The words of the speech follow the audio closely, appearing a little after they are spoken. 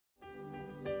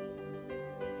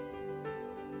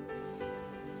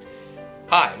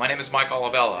Hi, my name is Mike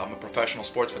Olivella. I'm a professional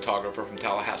sports photographer from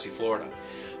Tallahassee, Florida.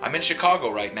 I'm in Chicago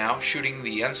right now shooting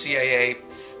the NCAA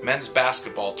men's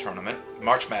basketball tournament,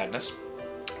 March Madness.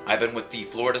 I've been with the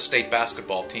Florida State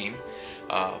basketball team,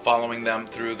 following them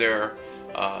through their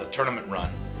tournament run.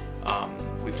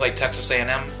 We played Texas A&M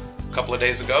a couple of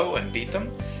days ago and beat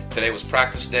them. Today was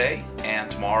practice day,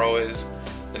 and tomorrow is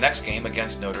the next game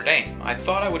against Notre Dame. I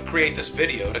thought I would create this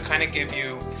video to kind of give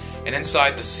you an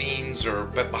inside the scenes or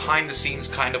behind the scenes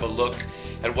kind of a look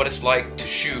at what it's like to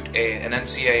shoot an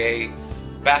NCAA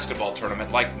basketball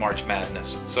tournament like March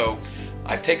Madness. So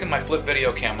I've taken my flip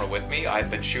video camera with me.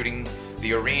 I've been shooting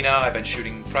the arena, I've been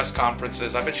shooting press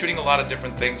conferences, I've been shooting a lot of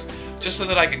different things just so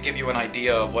that I could give you an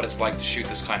idea of what it's like to shoot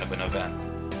this kind of an event.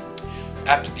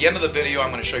 At the end of the video,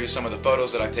 I'm going to show you some of the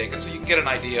photos that I've taken so you can get an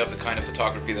idea of the kind of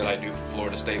photography that I do for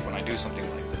Florida State when I do something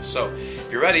like this. So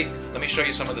if you're ready, let me show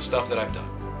you some of the stuff that I've done.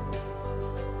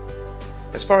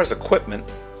 As far as equipment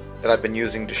that I've been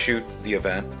using to shoot the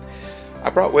event, I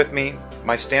brought with me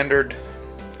my standard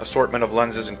assortment of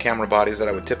lenses and camera bodies that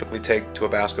I would typically take to a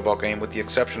basketball game, with the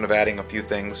exception of adding a few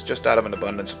things just out of an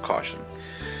abundance of caution.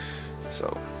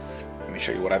 So let me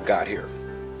show you what I've got here.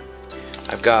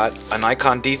 I've got a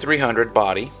Nikon D300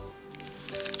 body,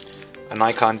 a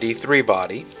Nikon D3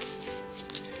 body,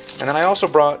 and then I also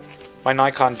brought my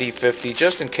Nikon D50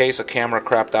 just in case a camera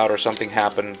crapped out or something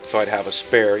happened, so I'd have a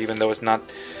spare. Even though it's not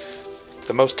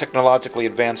the most technologically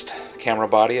advanced camera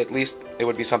body, at least it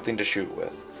would be something to shoot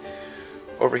with.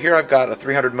 Over here I've got a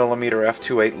 300mm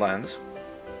f2.8 lens.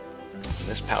 In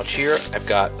this pouch here I've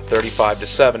got a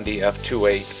 35-70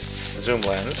 f2.8 zoom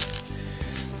lens.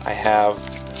 I have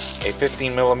a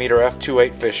 15mm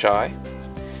f2.8 fisheye,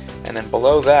 and then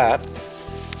below that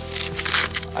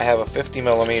I have a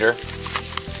 50mm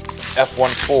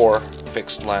f1.4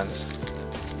 fixed lens.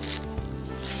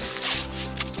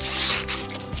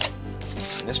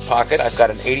 In this pocket I've got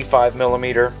an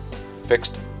 85mm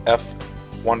fixed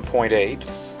f1.8,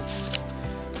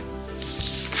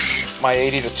 my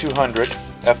 80-200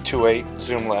 f2.8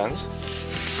 zoom lens,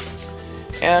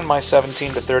 and my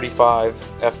 17-35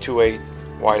 f2.8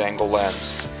 wide angle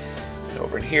lens. And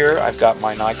over in here I've got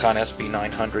my Nikon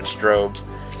SB900 strobe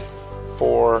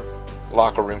for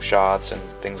locker room shots and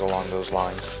things along those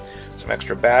lines. Some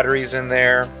extra batteries in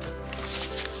there,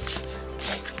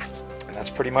 and that's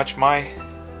pretty much my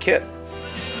kit.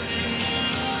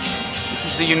 This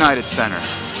is the United Center.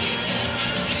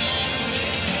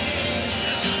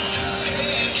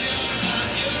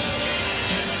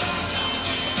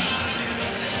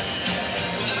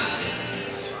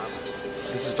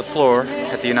 This is the floor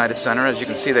at the United Center. As you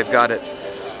can see, they've got it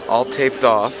all taped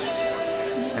off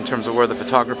in terms of where the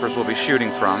photographers will be shooting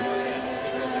from.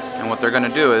 And what they're going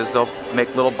to do is they'll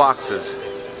make little boxes,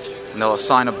 and they'll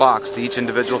assign a box to each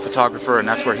individual photographer, and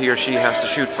that's where he or she has to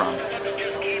shoot from.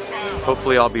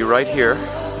 Hopefully I'll be right here,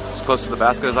 as close to the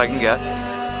basket as I can get.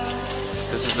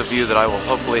 This is the view that I will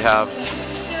hopefully have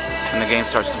when the game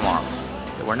starts tomorrow.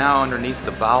 We're now underneath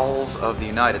the bowels of the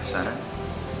United Center.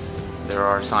 There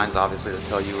are signs obviously that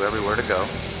tell you everywhere to go.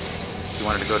 If you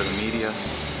wanted to go to the media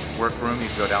workroom, you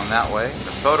can go down that way.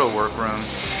 The photo workroom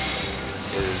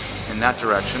is in that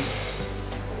direction.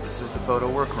 This is the photo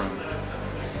workroom.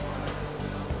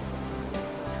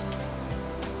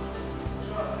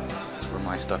 That's where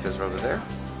my stuff is, over there.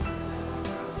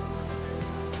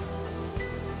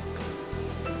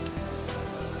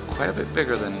 Quite a bit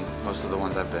bigger than most of the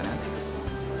ones I've been in.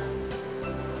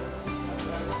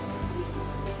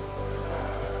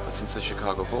 But since the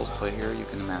Chicago Bulls play here, you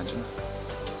can imagine.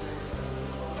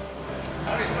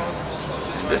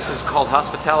 And this is called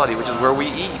hospitality, which is where we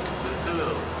eat.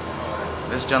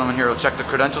 This gentleman here will check the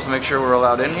credentials to make sure we're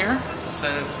allowed in here.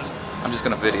 I'm just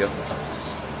going to video.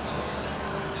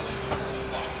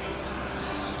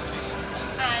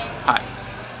 Hi. Hi.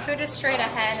 Food is straight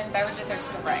ahead and beverages are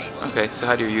to the right. Okay, so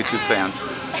hi to your YouTube fans.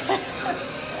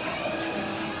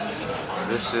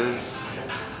 This is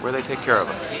where they take care of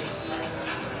us.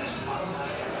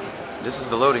 This is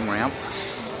the loading ramp,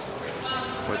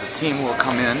 where the team will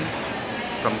come in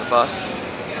from the bus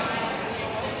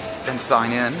and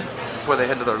sign in before they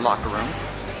head to their locker room.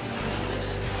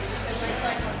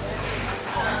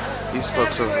 These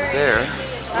folks over there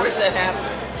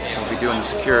will be doing the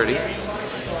security,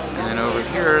 and then over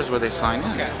here is where they sign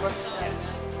in.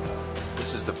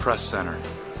 This is the press center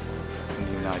in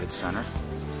the United Center.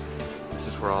 This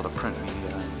is where all the print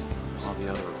media and all the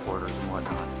other reporters and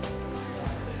whatnot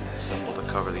assemble to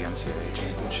cover the NCAA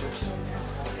championships.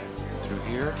 Through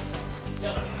here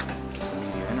is the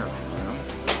media interview room.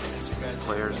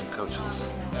 Players and coaches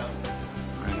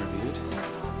are interviewed.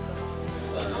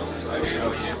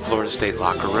 Florida State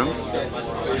locker room.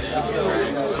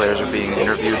 Players are being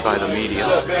interviewed by the media.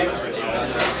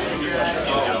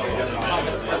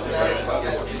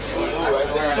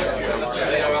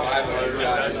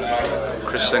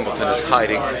 Chris Singleton is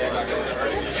hiding.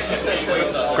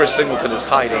 Chris Singleton is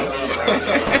hiding.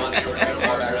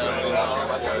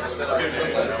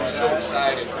 So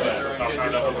excited.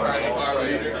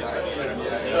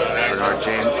 Bernard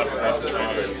James.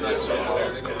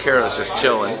 Kara's just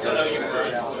chilling.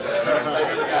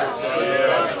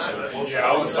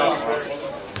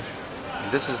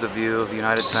 This is the view of the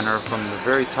United Center from the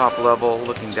very top level,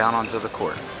 looking down onto the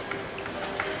court.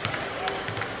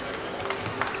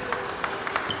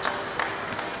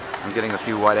 I'm getting a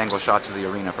few wide-angle shots of the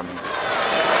arena from here.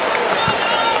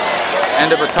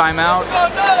 End of a timeout.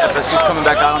 FSU's coming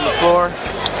back out on the floor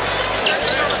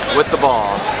with the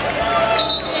ball.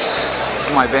 This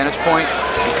is my vantage point.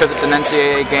 Because it's an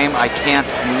NCAA game, I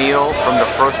can't kneel from the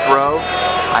first row.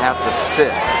 I have to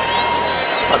sit.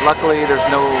 But luckily, there's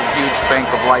no huge bank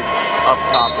of lights up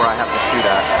top where I have to shoot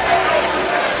at.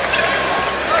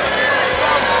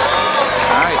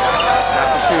 Alright,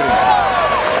 back to shooting.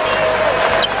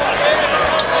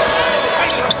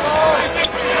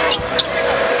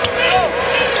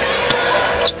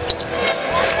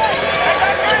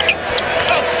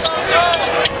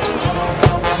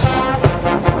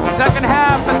 Second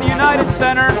half at the United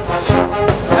Center.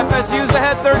 FSU's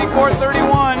ahead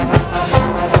 34-31.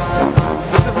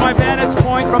 This is my vantage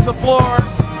point from the floor.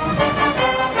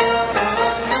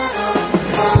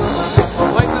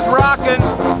 Place is rocking.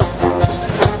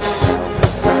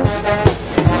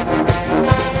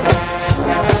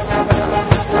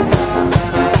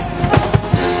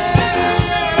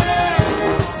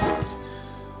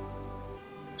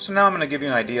 So now I'm going to give you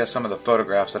an idea of some of the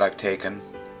photographs that I've taken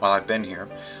while I've been here.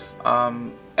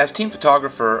 As team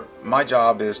photographer, my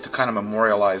job is to kind of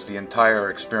memorialize the entire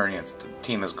experience the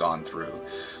team has gone through.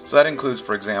 So that includes,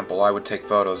 for example, I would take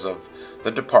photos of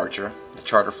the departure, the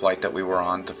charter flight that we were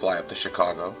on to fly up to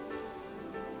Chicago,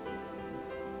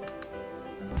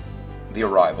 the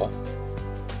arrival,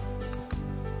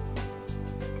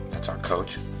 that's our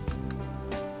coach,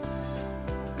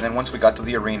 and then once we got to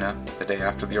the arena the day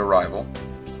after the arrival,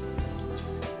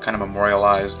 kind of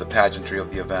memorialize the pageantry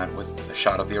of the event with a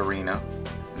shot of the arena,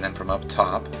 and then from up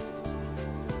top,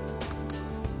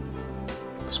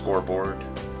 the scoreboard,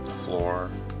 the floor.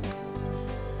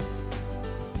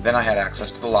 Then I had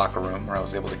access to the locker room where I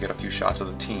was able to get a few shots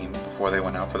of the team before they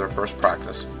went out for their first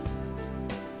practice,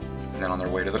 and then on their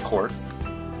way to the court,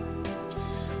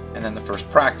 and then the first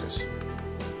practice.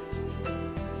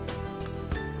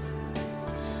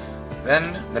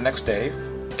 Then the next day,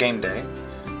 game day,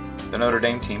 the Notre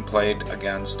Dame team played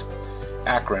against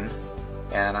Akron,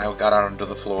 and I got out onto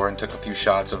the floor and took a few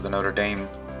shots of the Notre Dame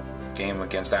game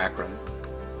against Akron.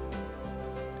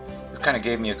 It kind of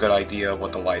gave me a good idea of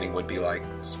what the lighting would be like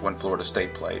when Florida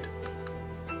State played.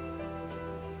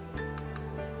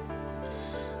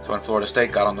 So when Florida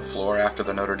State got on the floor after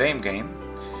the Notre Dame game,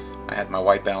 I had my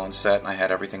white balance set and I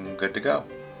had everything good to go.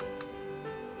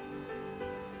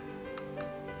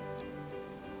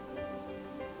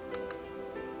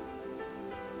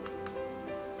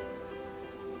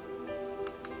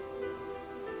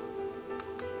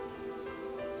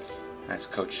 That's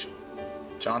Coach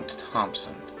John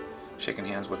Thompson shaking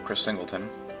hands with Chris Singleton.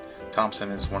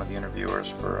 Thompson is one of the interviewers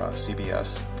for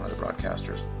CBS, one of the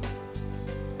broadcasters,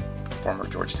 former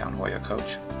Georgetown Hoya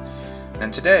coach. Then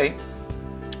today,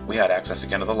 we had access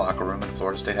again to the locker room, and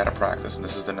Florida State had a practice, and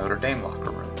this is the Notre Dame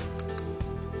locker room.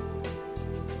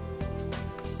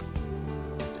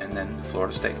 And then the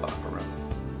Florida State locker room.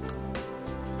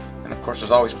 And of course,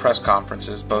 there's always press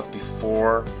conferences, both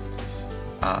before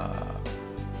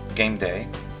game day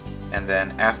and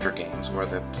then after games, where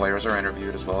the players are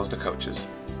interviewed as well as the coaches.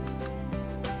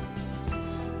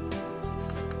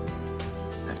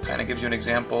 That kind of gives you an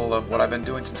example of what I've been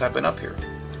doing since I've been up here.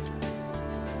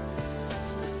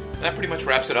 That pretty much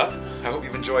wraps it up. I hope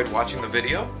you've enjoyed watching the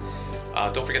video.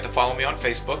 Don't forget to follow me on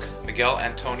Facebook, Miguel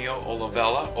Antonio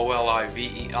Olivella,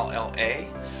 O-L-I-V-E-L-L-A,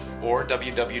 or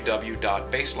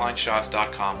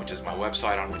www.baselineshots.com, which is my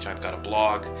website on which I've got a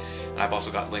blog, and I've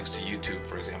also got links to YouTube,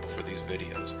 for example, for these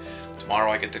videos. Tomorrow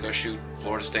I get to go shoot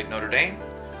Florida State Notre Dame.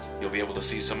 You'll be able to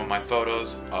see some of my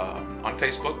photos on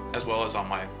Facebook as well as on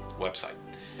my website.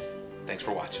 Thanks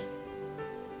for watching.